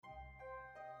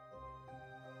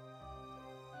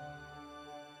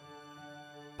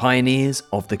Pioneers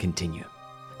of the Continuum,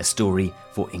 a story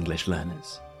for English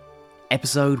learners.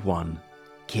 Episode 1,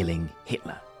 Killing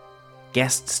Hitler.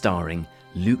 Guest starring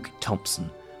Luke Thompson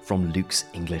from Luke's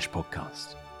English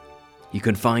podcast. You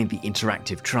can find the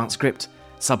interactive transcript,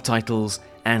 subtitles,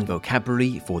 and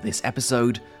vocabulary for this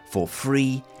episode for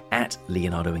free at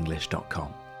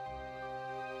leonardoenglish.com.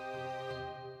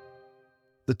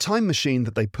 The time machine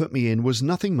that they put me in was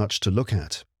nothing much to look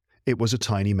at. It was a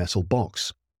tiny metal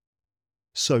box.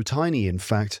 So tiny, in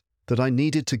fact, that I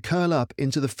needed to curl up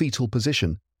into the fetal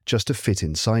position just to fit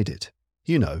inside it.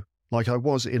 You know, like I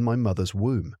was in my mother's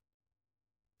womb.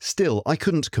 Still, I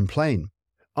couldn't complain.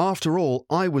 After all,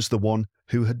 I was the one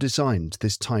who had designed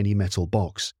this tiny metal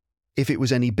box. If it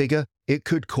was any bigger, it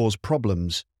could cause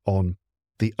problems on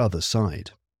the other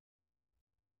side.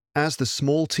 As the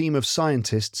small team of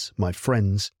scientists, my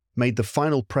friends, made the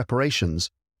final preparations,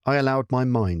 I allowed my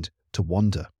mind to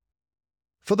wander.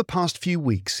 For the past few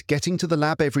weeks, getting to the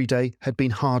lab every day had been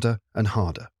harder and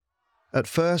harder. At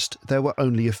first, there were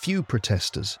only a few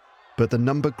protesters, but the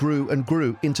number grew and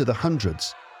grew into the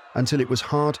hundreds, until it was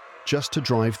hard just to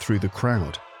drive through the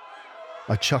crowd.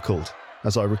 I chuckled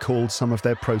as I recalled some of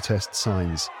their protest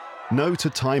signs. No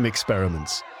to time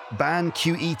experiments. Ban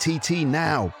QETT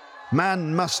now.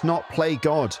 Man must not play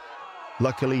God.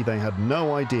 Luckily, they had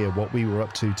no idea what we were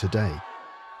up to today,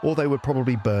 or they would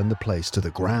probably burn the place to the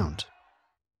ground.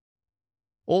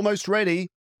 "Almost ready,"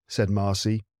 said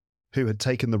Marcy, who had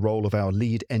taken the role of our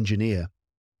lead engineer.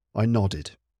 I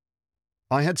nodded.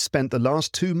 I had spent the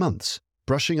last 2 months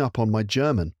brushing up on my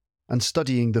German and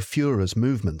studying the Führer's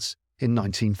movements in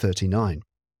 1939.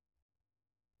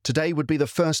 Today would be the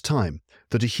first time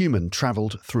that a human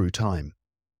travelled through time.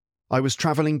 I was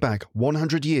travelling back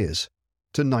 100 years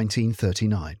to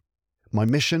 1939. My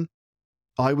mission?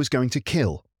 I was going to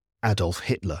kill Adolf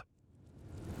Hitler.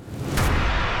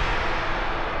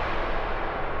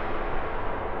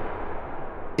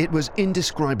 It was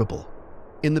indescribable.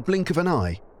 In the blink of an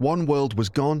eye, one world was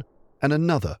gone and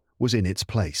another was in its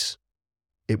place.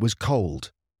 It was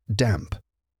cold, damp.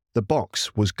 The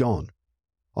box was gone.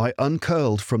 I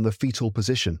uncurled from the fetal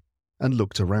position and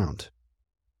looked around.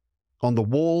 On the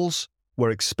walls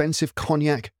were expensive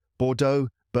cognac, Bordeaux,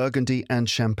 Burgundy and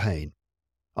champagne.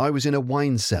 I was in a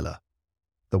wine cellar.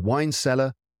 The wine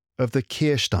cellar of the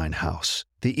Kirstein House,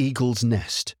 the Eagle's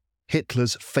Nest,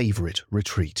 Hitler's favourite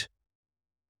retreat.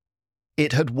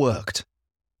 It had worked.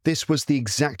 This was the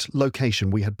exact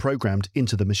location we had programmed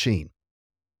into the machine.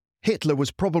 Hitler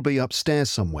was probably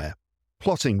upstairs somewhere,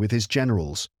 plotting with his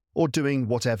generals, or doing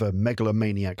whatever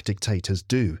megalomaniac dictators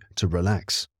do to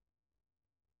relax.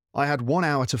 I had 1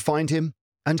 hour to find him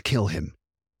and kill him,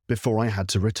 before I had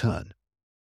to return.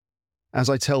 As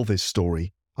I tell this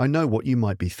story, I know what you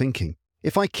might be thinking.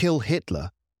 If I kill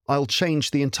Hitler, I'll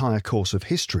change the entire course of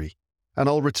history, and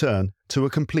I'll return to a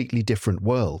completely different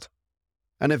world.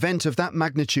 An event of that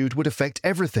magnitude would affect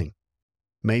everything.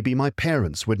 Maybe my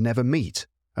parents would never meet,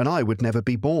 and I would never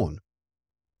be born.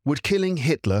 Would killing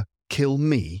Hitler kill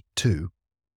me too?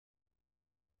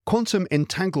 Quantum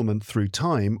entanglement through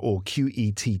time, or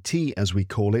QETT as we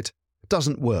call it,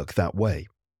 doesn't work that way.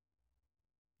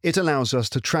 It allows us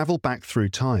to travel back through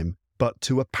time, but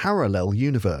to a parallel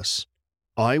universe.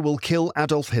 I will kill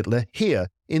Adolf Hitler here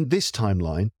in this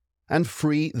timeline and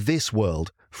free this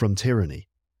world from tyranny.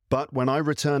 But when I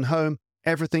return home,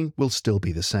 everything will still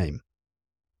be the same.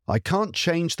 I can't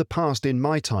change the past in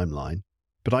my timeline,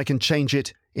 but I can change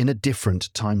it in a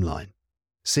different timeline.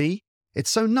 See? It's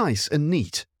so nice and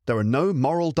neat. There are no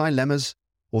moral dilemmas,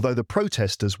 although the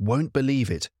protesters won't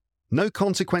believe it. No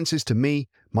consequences to me,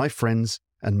 my friends,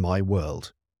 and my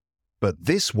world. But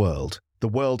this world, the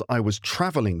world I was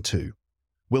travelling to,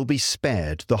 will be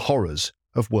spared the horrors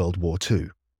of World War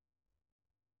II.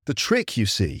 The trick, you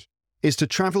see, is to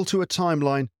travel to a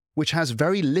timeline which has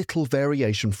very little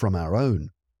variation from our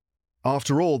own.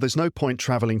 After all, there's no point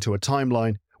travelling to a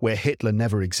timeline where Hitler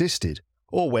never existed,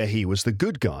 or where he was the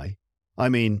good guy. I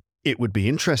mean, it would be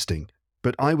interesting,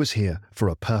 but I was here for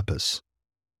a purpose.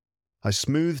 I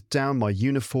smoothed down my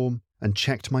uniform and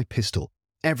checked my pistol.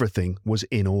 Everything was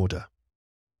in order.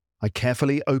 I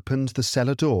carefully opened the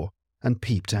cellar door and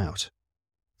peeped out.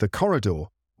 The corridor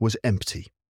was empty.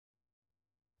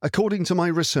 According to my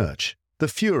research, the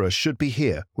Führer should be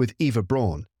here with Eva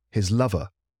Braun, his lover,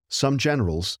 some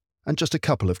generals, and just a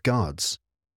couple of guards.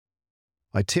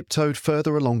 I tiptoed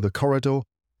further along the corridor,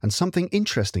 and something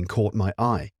interesting caught my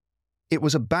eye. It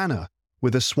was a banner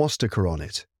with a swastika on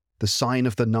it, the sign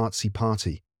of the Nazi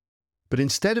Party. But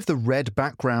instead of the red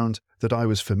background that I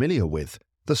was familiar with,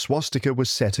 the swastika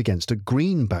was set against a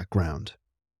green background.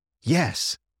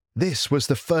 Yes, this was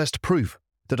the first proof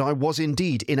that I was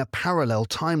indeed in a parallel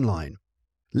timeline.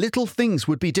 Little things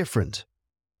would be different.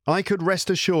 I could rest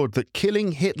assured that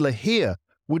killing Hitler here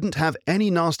wouldn't have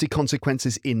any nasty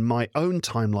consequences in my own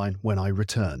timeline when I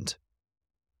returned.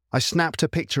 I snapped a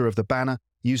picture of the banner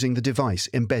using the device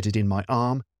embedded in my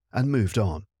arm and moved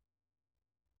on.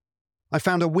 I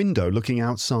found a window looking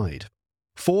outside.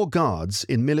 4 guards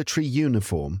in military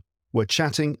uniform were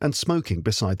chatting and smoking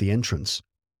beside the entrance.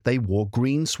 They wore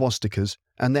green swastikas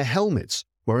and their helmets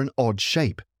were an odd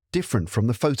shape, different from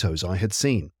the photos I had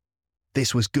seen.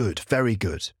 This was good, very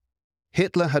good.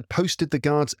 Hitler had posted the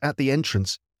guards at the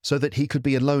entrance so that he could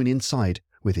be alone inside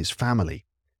with his family.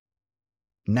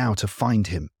 Now to find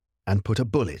him and put a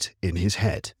bullet in his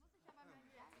head.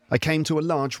 I came to a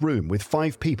large room with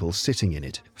 5 people sitting in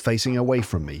it, facing away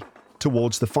from me,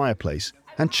 towards the fireplace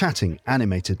and chatting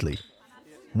animatedly.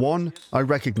 One I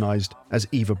recognized as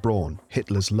Eva Braun,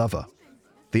 Hitler's lover.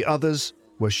 The others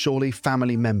were surely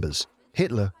family members.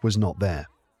 Hitler was not there.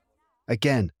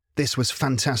 Again, this was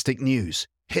fantastic news.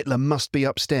 Hitler must be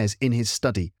upstairs in his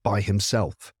study by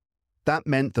himself. That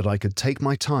meant that I could take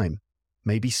my time,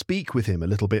 maybe speak with him a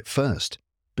little bit first,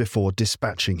 before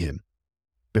dispatching him,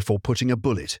 before putting a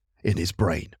bullet in his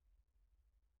brain.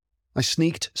 I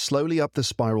sneaked slowly up the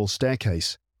spiral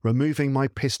staircase, removing my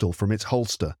pistol from its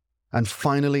holster, and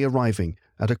finally arriving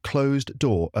at a closed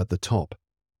door at the top.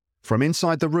 From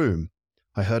inside the room,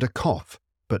 I heard a cough,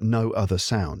 but no other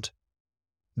sound.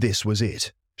 This was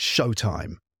it.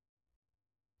 Showtime.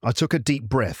 I took a deep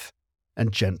breath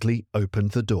and gently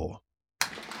opened the door.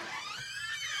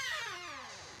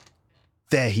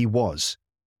 There he was.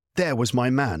 There was my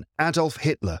man, Adolf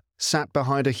Hitler, sat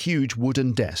behind a huge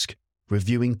wooden desk,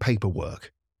 reviewing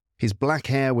paperwork. His black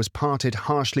hair was parted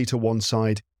harshly to one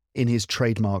side in his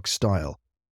trademark style.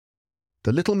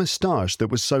 The little moustache that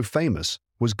was so famous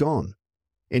was gone.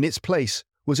 In its place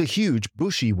was a huge,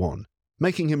 bushy one,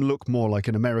 making him look more like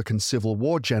an American Civil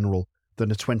War general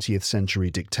than a 20th century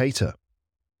dictator.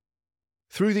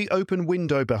 Through the open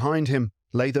window behind him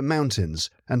lay the mountains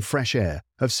and fresh air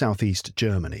of southeast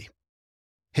Germany.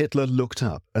 Hitler looked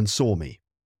up and saw me.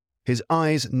 His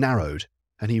eyes narrowed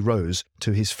and he rose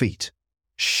to his feet.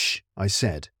 "Shh," I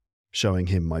said, showing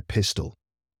him my pistol.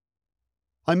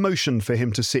 I motioned for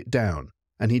him to sit down,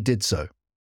 and he did so.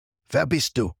 "Wer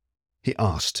bist du?" he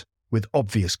asked, with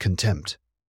obvious contempt.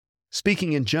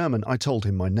 Speaking in German, I told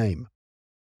him my name.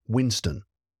 Winston.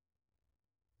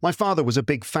 My father was a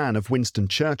big fan of Winston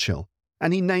Churchill,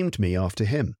 and he named me after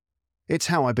him. It's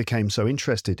how I became so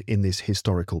interested in this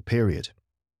historical period.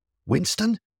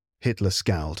 "Winston?" Hitler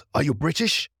scowled. "Are you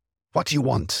British? What do you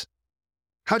want?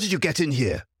 How did you get in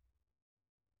here?"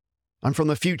 "I'm from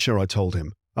the future," I told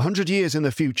him. 100 years in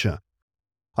the future.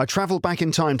 I travelled back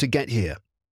in time to get here."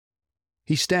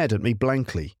 He stared at me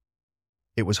blankly.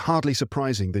 It was hardly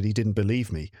surprising that he didn't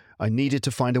believe me. I needed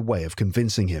to find a way of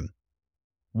convincing him.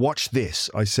 "Watch this,"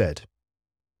 I said.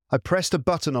 I pressed a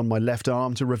button on my left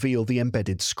arm to reveal the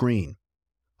embedded screen.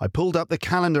 I pulled up the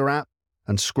calendar app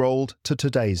and scrolled to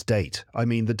today's date. I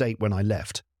mean the date when I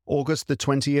left, August the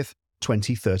 20th,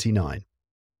 2039.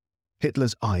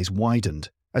 Hitler's eyes widened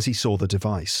as he saw the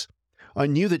device. I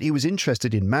knew that he was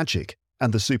interested in magic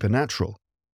and the supernatural.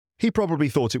 He probably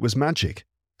thought it was magic,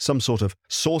 some sort of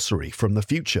sorcery from the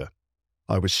future.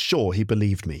 I was sure he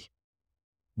believed me.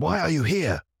 "Why are you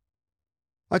here?"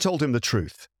 I told him the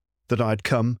truth, that I had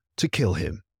come to kill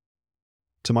him.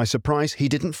 To my surprise, he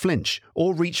didn't flinch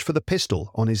or reach for the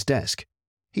pistol on his desk.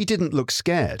 He didn't look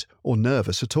scared or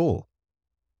nervous at all.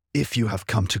 "If you have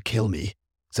come to kill me,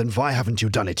 then why haven't you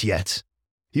done it yet?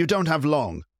 You don't have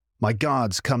long. My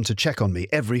guards come to check on me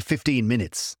every 15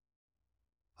 minutes.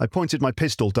 I pointed my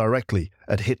pistol directly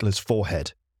at Hitler's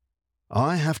forehead.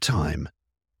 "I have time.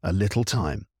 A little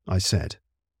time," I said,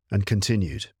 and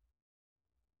continued.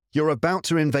 "You're about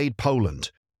to invade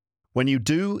Poland. When you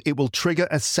do, it will trigger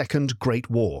a second Great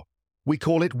War. We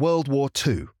call it World War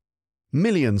II.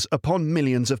 Millions upon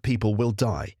millions of people will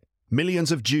die.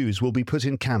 Millions of Jews will be put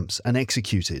in camps and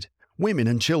executed. Women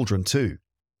and children too.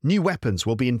 New weapons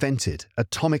will be invented,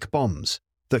 atomic bombs,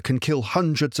 that can kill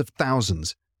hundreds of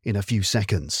thousands in a few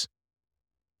seconds.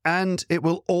 And it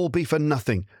will all be for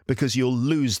nothing because you'll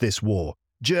lose this war.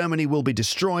 Germany will be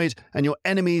destroyed and your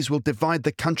enemies will divide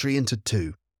the country into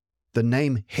 2. The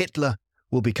name Hitler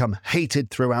will become hated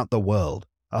throughout the world.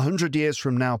 100 years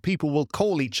from now, people will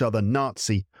call each other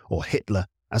Nazi or Hitler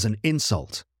as an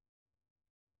insult."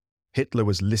 Hitler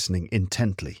was listening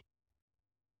intently.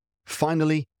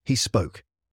 Finally, he spoke.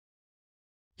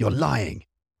 "You're lying.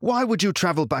 Why would you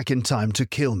travel back in time to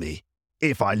kill me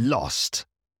if I lost?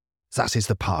 That is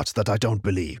the part that I don't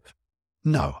believe.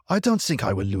 No, I don't think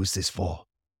I will lose this war.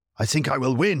 I think I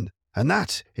will win, and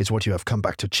that is what you have come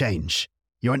back to change.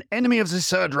 You're an enemy of the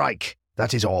Third Reich,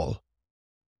 that is all.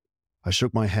 I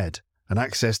shook my head and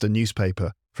accessed a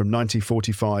newspaper from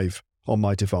 1945 on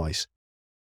my device.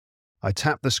 I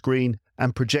tapped the screen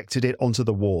and projected it onto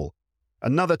the wall.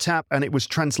 Another tap and it was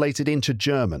translated into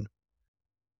German.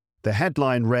 The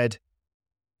headline read,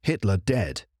 "Hitler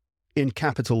dead," in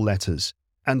capital letters,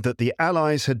 and that the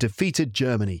Allies had defeated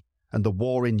Germany and the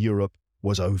war in Europe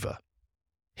was over.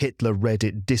 Hitler read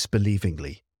it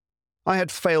disbelievingly. I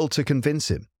had failed to convince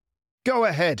him. "Go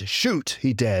ahead, shoot,"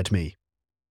 he dared me.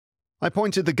 I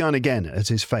pointed the gun again at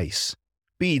his face.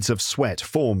 Beads of sweat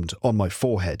formed on my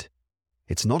forehead.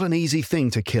 It's not an easy thing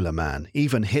to kill a man,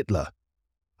 even Hitler.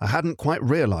 I hadn't quite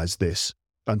realized this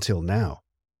until now.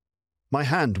 My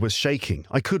hand was shaking.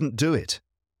 I couldn't do it.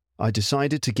 I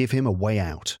decided to give him a way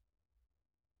out.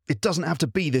 "It doesn't have to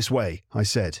be this way," I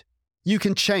said. "You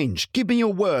can change. Give me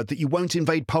your word that you won't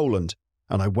invade Poland,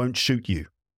 and I won't shoot you."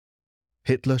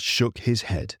 Hitler shook his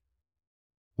head.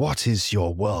 "What is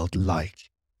your world like,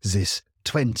 this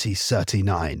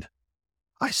 2039?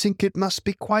 I think it must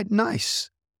be quite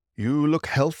nice. You look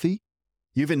healthy.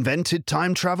 You've invented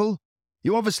time travel.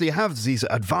 You obviously have these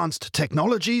advanced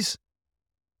technologies."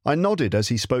 I nodded as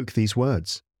he spoke these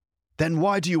words. "Then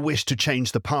why do you wish to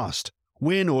change the past?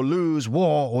 Win or lose,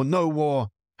 war or no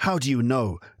war? How do you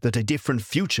know that a different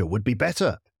future would be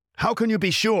better? How can you be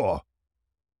sure?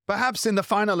 Perhaps in the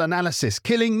final analysis,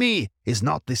 killing me is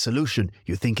not the solution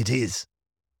you think it is."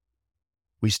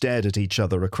 We stared at each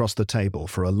other across the table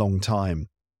for a long time.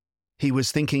 He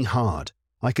was thinking hard.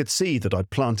 I could see that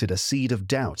I'd planted a seed of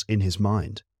doubt in his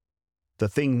mind. The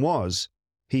thing was,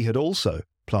 he had also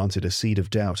planted a seed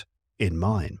of doubt in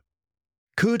mine.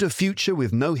 Could a future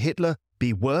with no Hitler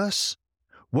be worse?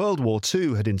 World War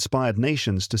II had inspired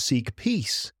nations to seek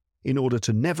peace in order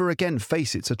to never again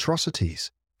face its atrocities.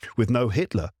 With no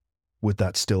Hitler, would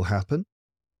that still happen?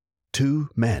 2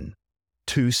 men,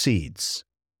 2 seeds.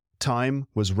 Time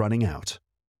was running out.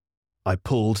 I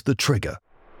pulled the trigger.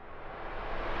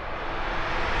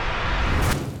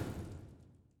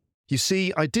 You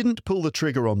see, I didn't pull the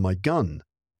trigger on my gun,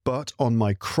 but on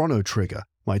my chrono trigger,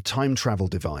 my time travel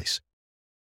device.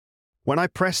 When I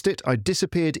pressed it, I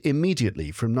disappeared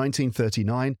immediately from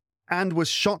 1939 and was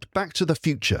shot back to the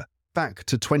future, back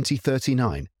to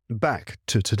 2039, back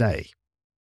to today.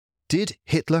 Did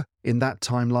Hitler, in that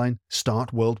timeline,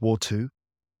 start World War II?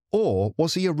 Or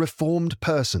was he a reformed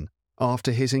person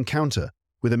after his encounter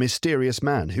with a mysterious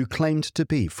man who claimed to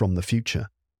be from the future?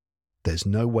 There's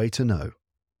no way to know.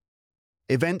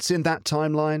 Events in that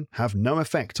timeline have no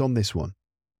effect on this one.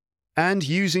 And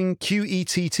using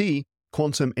QETT,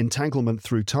 quantum entanglement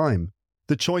through time,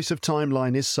 the choice of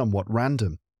timeline is somewhat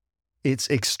random. It's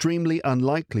extremely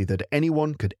unlikely that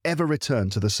anyone could ever return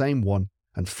to the same one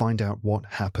and find out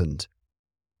what happened.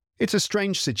 It's a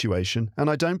strange situation, and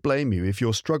I don't blame you if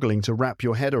you're struggling to wrap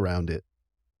your head around it.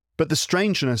 But the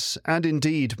strangeness, and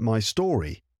indeed my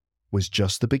story, was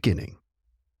just the beginning.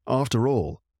 After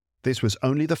all, this was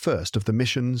only the first of the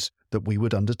missions that we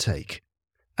would undertake.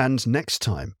 And next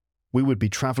time, we would be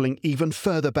travelling even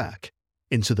further back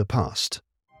into the past.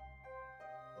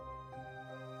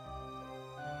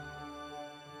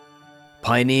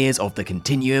 Pioneers of the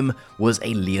Continuum was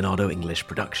a Leonardo English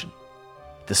production.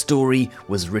 The story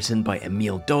was written by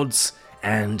Emil Dodds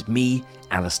and me,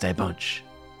 Alastair Budge.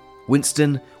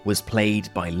 Winston was played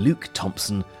by Luke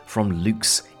Thompson from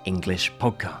Luke's English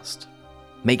podcast.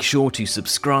 Make sure to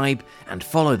subscribe and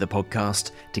follow the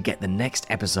podcast to get the next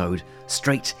episode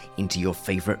straight into your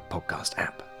favourite podcast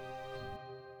app.